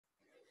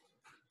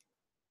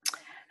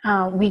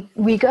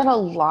We got a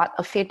lot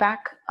of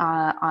feedback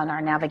on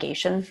our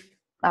navigation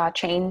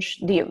change,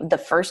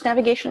 the first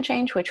navigation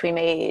change, which we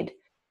made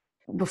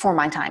before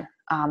my time,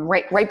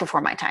 right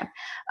before my time,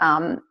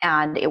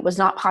 and it was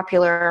not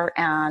popular,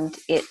 and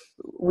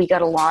we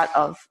got a lot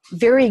of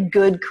very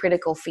good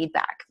critical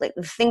feedback, like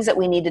the things that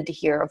we needed to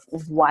hear of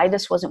why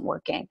this wasn't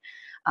working.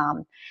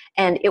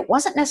 And it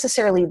wasn't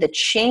necessarily the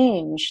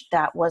change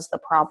that was the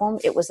problem.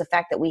 It was the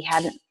fact that we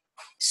hadn't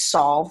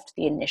solved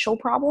the initial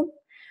problem.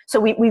 So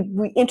we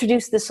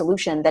introduced this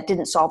solution that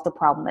didn't solve the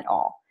problem at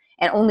all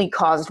and only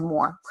caused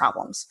more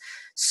problems.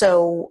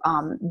 So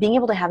being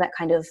able to have that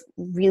kind of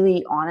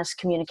really honest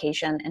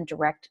communication and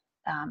direct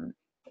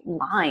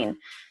line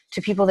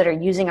to people that are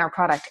using our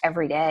product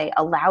every day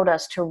allowed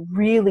us to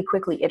really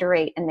quickly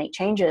iterate and make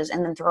changes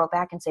and then throw it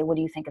back and say, what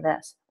do you think of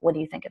this? What do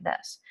you think of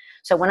this?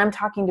 So when I'm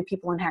talking to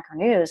people in Hacker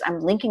News, I'm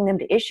linking them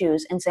to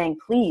issues and saying,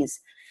 please,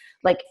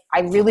 like,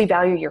 I really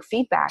value your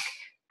feedback.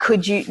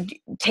 Could you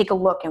take a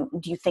look, and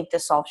do you think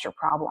this solves your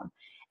problem?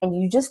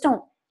 And you just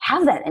don't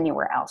have that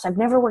anywhere else. I've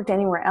never worked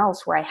anywhere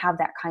else where I have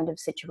that kind of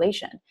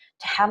situation.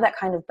 To have that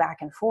kind of back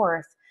and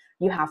forth,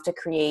 you have to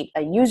create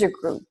a user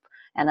group,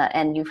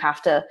 and you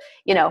have to,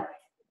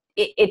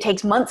 it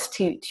takes months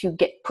to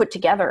get put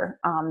together.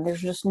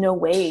 There's just no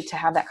way to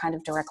have that kind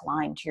of direct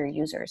line to your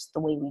users the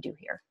way we do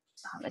here.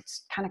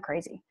 It's kind of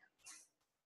crazy.